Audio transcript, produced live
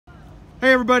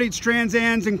Hey everybody, it's Trans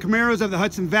Ams and Camaros of the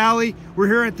Hudson Valley. We're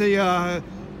here at the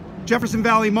Jefferson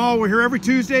Valley Mall. We're here every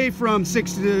Tuesday from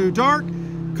 6 to dark.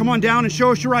 Come on down and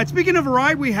show us your ride. Speaking of a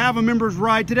ride, we have a member's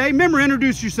ride today. Member,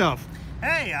 introduce yourself.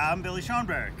 Hey, I'm Billy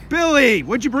Schoenberg. Billy,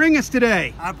 what'd you bring us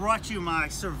today? I brought you my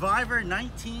Survivor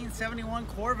 1971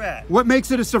 Corvette. What makes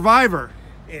it a Survivor?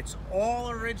 It's all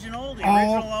original. The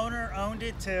original owner owned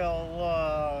it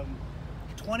till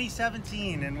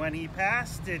 2017, and when he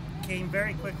passed, it came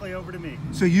very quickly over to me.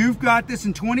 So you've got this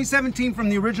in 2017 from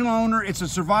the original owner. It's a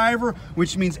Survivor,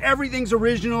 which means everything's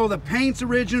original. The paint's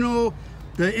original.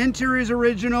 The interior's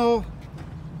original.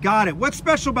 Got it. What's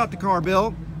special about the car,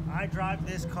 Bill? I drive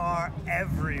this car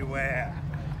everywhere.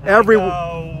 Everywhere.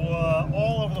 I go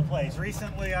all over the place.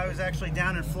 Recently, I was actually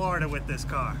down in Florida with this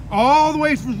car. All the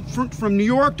way from New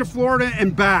York to Florida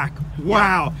and back.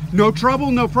 Wow. Yeah. No trouble,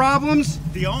 no problems?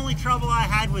 The only trouble I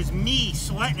had was me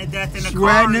sweating to death in a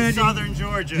car in southern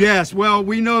Georgia. Yes, well,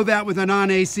 we know that with a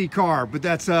non-AC car, but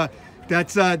that's the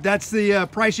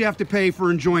price you have to pay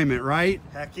for enjoyment, right?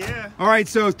 Heck yeah. All right,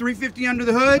 so $350 under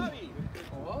the hood.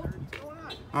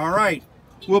 All right.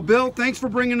 Well, Bill, thanks for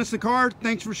bringing us the car.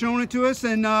 Thanks for showing it to us,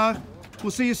 and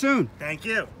we'll see you soon. Thank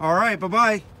you. All right,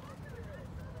 bye-bye.